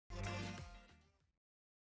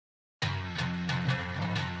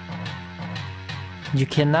You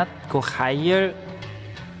cannot go higher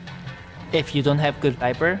if you don't have good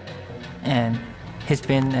diver, and he's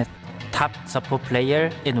been a top support player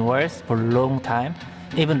in Worlds for a long time,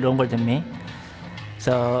 even longer than me.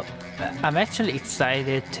 So I'm actually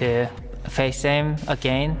excited to face him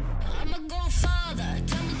again.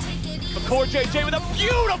 CoreJJ with a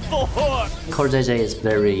beautiful hook! CoreJJ is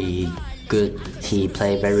very good. He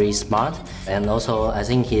plays very smart, and also I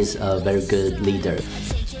think he's a very good leader.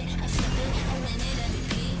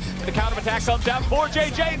 The counter-attack comes down.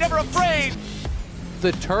 CoreJJ never afraid!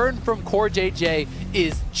 The turn from CoreJJ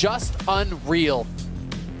is just unreal.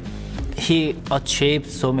 He achieved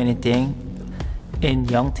so many things in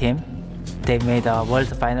young team. They made a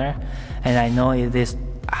world final, and I know it is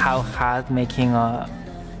how hard making a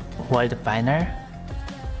world final.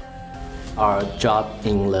 Our job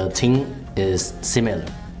in the team is similar.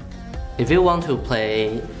 If you want to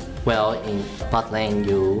play well in bot lane,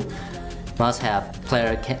 you must have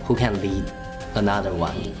player who can lead another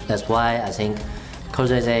one. That's why I think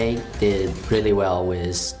CoreJJ did really well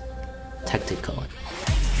with tactical.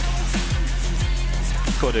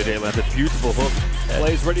 CoreJJ lands a beautiful hook.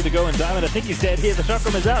 Plays ready to go in diamond. I think he's dead here. The shot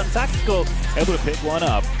from is out, and Tactical able to pick one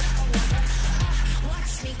up.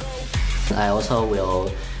 I also will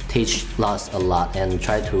teach Lust a lot and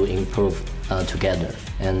try to improve together.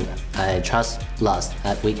 And I trust Lust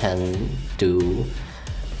that we can do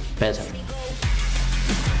better.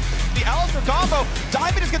 The Alistair combo.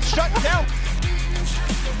 Diamond just gets shut down.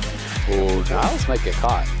 Oh, Giles might get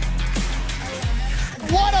caught.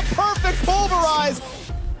 What a perfect pulverize!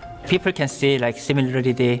 People can see like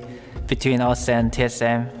similarity between us and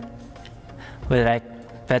TSM with like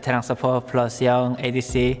veteran support plus young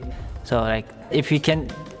ADC. So like if we can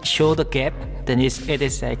show the gap, then it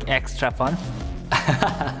is like extra fun.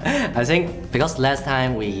 I think because last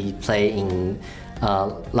time we play in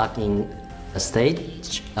locking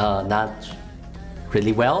stage, not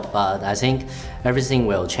really well, but I think everything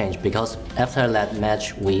will change because after that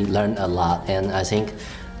match we learned a lot, and I think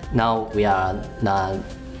now we are not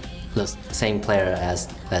the same player as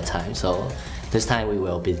that time, so this time we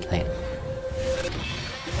will be playing.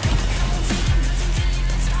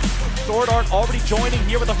 Sword Art already joining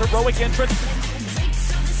here with a heroic entrance.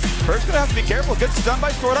 First gonna have to be careful. Good stun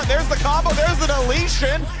by Sword Art. There's the combo, there's the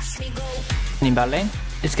deletion. In bot lane,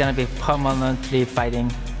 it's gonna be permanently fighting,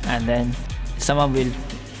 and then someone will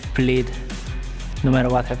bleed no matter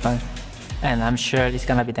what happens, and I'm sure it's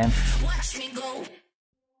gonna be them.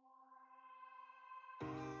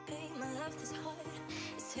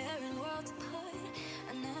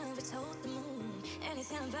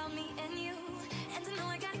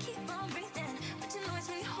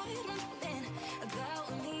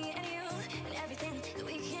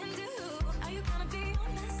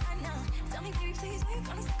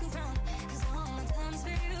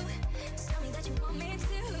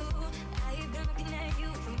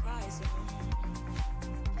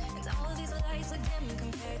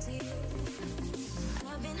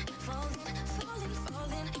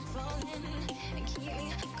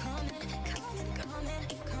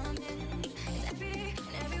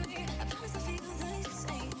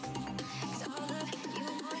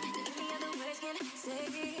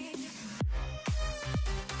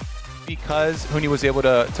 Because Huni was able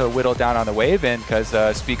to whittle down on the wave, and because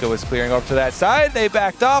Spica was clearing over to that side, they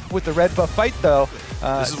backed off with the red buff fight though.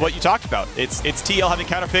 This is what you talked about. It's TL having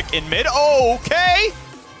counter pick in mid. Okay!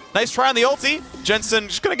 Nice try on the ulti. Jensen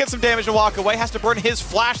just gonna get some damage and walk away. Has to burn his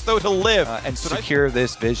flash though to live. And secure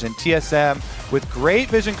this vision. TSM with great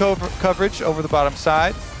vision coverage over the bottom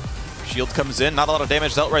side. Shield comes in, not a lot of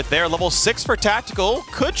damage dealt right there. Level 6 for Tactical.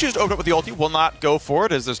 Could choose to open up with the ulti, will not go for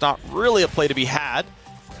it as there's not really a play to be had.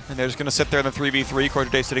 And they're just going to sit there in the 3v3.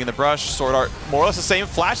 CoreJJ sitting in the brush. Sword Art more or less the same.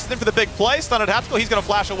 Flashes in for the big play. Stun on Tactical. He's going to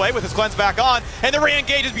flash away with his cleanse back on. And the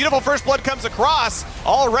re-engage is beautiful. First blood comes across.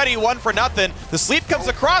 Already 1-0. The sleep comes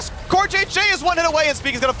across. CoreJJ is one hit away, and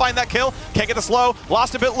Speak is going to find that kill. Can't get the slow.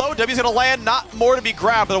 Lost a bit low. W's going to land. Not more to be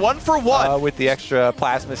grabbed. But a 1-for-1. With the extra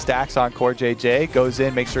plasma stacks on CoreJJ. Goes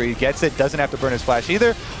in, makes sure he gets it. Doesn't have to burn his flash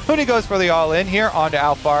either. Huni goes for the all-in here onto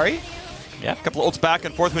Alphari. Yeah, a couple of ults back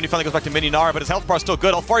and forth. Huni finally goes back to Mini Nara, but his health bar is still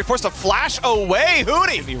good. Alphari forced to flash away.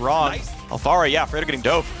 Huni! Be wrong. Nice. Alphari, yeah, afraid of getting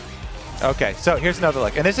dove. Okay, so here's another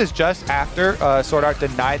look. And this is just after Sword Art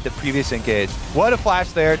denied the previous engage. What a flash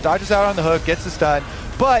there. Dodges out on the hook, gets the stun,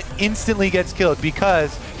 but instantly gets killed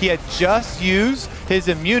because he had just used his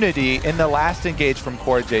immunity in the last engage from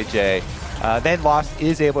CoreJJ. Then Lost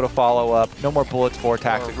is able to follow up. No more bullets for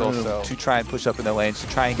Tactical, so to try and push up in the lanes, to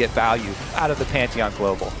try and get value out of the Pantheon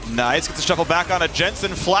Global. Nice, gets the shuffle back on a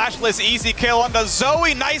Jensen. Flashless, easy kill onto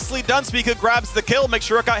Zoe. Nicely done. Spica grabs the kill, makes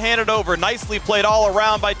sure it got handed over. Nicely played all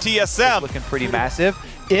around by TSM. Looking pretty massive.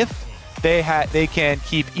 If they can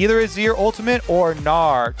keep either Azir ultimate or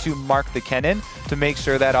Gnar to mark the Kennen to make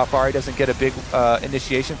sure that Alfari doesn't get a big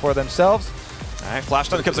initiation for themselves. All right, Flash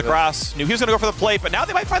Stun comes across. Knew he was going to go for the plate, but now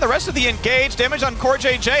they might find the rest of the engage. Damage on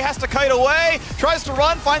CoreJJ, has to kite away. Tries to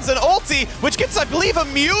run, finds an ulti, which gets, I believe,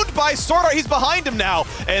 immuned by Sword Art. He's behind him now.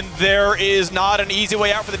 And there is not an easy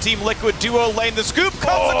way out for the Team Liquid duo lane. The scoop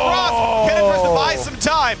comes across. Kennen tries to buy some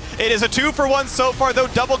time. It is a 2-for-1 so far, though.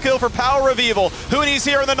 Double kill for Power of Evil. Hooney's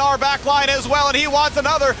here in the Gnar backline as well, and he wants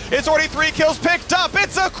another. It's already 3 kills picked up.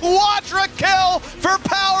 It's a quadra kill for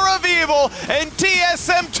Power of Evil, and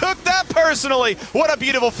TSM took that personally. What a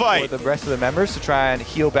beautiful fight. For the rest of the members to try and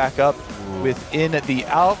heal back up within the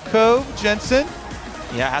alcove. Jensen.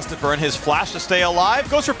 Yeah, has to burn his flash to stay alive.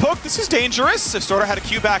 Goes for poke. This is dangerous. If Sorta had to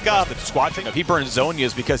queue back up, the squad thing, if he burned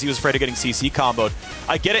Zonia's because he was afraid of getting CC comboed.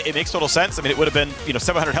 I get it. It makes total sense. I mean, it would have been,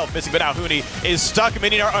 700 health missing, but now Hooney is stuck.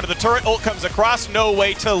 Minion under the turret. Ult comes across. No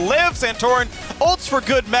way to live. Santorin ults for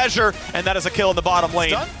good measure, and that is a kill in the bottom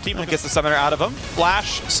lane. Team gets the summoner out of him.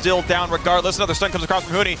 Flash still down regardless. Another stun comes across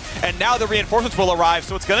from Hooney, and now the reinforcements will arrive,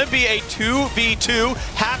 so it's going to be a 2v2.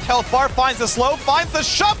 Half health bar finds the slow, finds the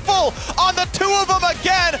shuffle on the 2 of them again.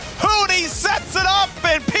 Hooney sets it up,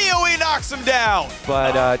 and POE knocks him down.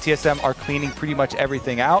 But TSM are cleaning pretty much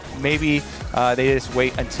everything out. Maybe they just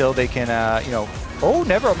wait until they can, oh,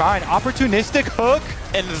 never mind. Opportunistic hook.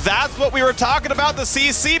 And that's what we were talking about, the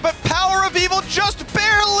CC, but Power of Evil just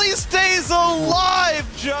barely stays alive.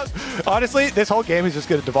 Honestly, this whole game is just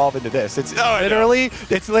going to devolve into this. It's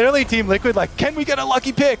literally Team Liquid like, can we get a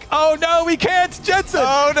lucky pick? Oh no, we can't, Jensen.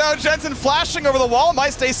 Oh no, Jensen flashing over the wall, might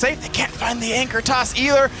stay safe. They can't find the anchor toss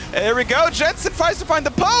either. There we go, Jensen tries to find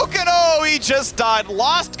the poke, and oh, he just died.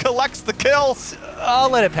 Lost collects the kill. I'll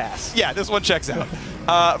let it pass. Yeah, this one checks out.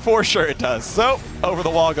 For sure it does. So, over the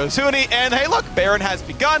wall goes Hooney, and hey look, Baron has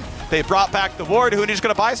begun. They brought back the ward. Hooney's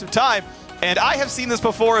gonna buy some time. And I have seen this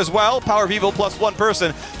before as well. Power of Evil plus 1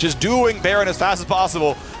 person just doing Baron as fast as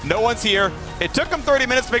possible. No one's here. It took them 30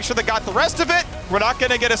 minutes to make sure they got the rest of it. We're not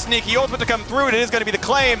gonna get a sneaky ultimate to come through, and it is gonna be the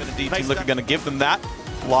claim. And indeed, Team Liquid gonna give them that.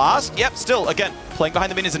 Lost, yep, still, again, playing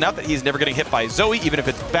behind the minions enough that he's never getting hit by Zoe. Even if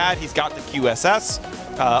it's bad, he's got the QSS.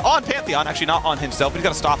 On Pantheon, actually not on himself, but he's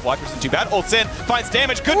got a stopwatch, which isn't too bad. Ults in, finds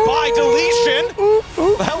damage, goodbye, deletion.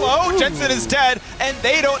 Hello, Jensen is dead, and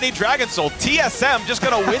they don't need Dragon Soul. TSM just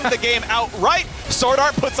gonna win the game outright. Sword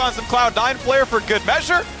Art puts on some Cloud9 flair for good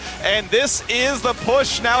measure, and this is the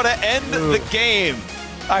push now to end the game.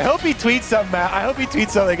 I hope he tweets something out. I hope he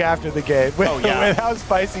tweets something after the game with how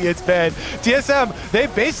spicy it's been. TSM, they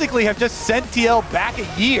basically have just sent TL back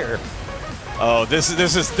a year. Oh, this is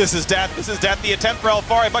death. This is death. The attempt for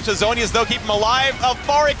Alfari. A bunch of Zonias, though, keep him alive.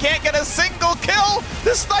 Alfari can't get a single kill.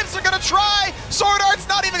 The snipes are going to try. Sword Art's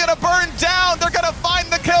not even going to burn down. They're going to find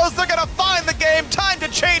the kills. They're going to find the game. Time to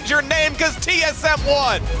change your name because TSM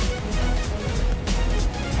won.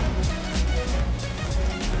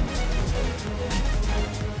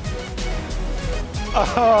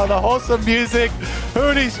 Oh, the wholesome music.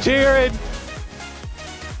 Hooney's cheering.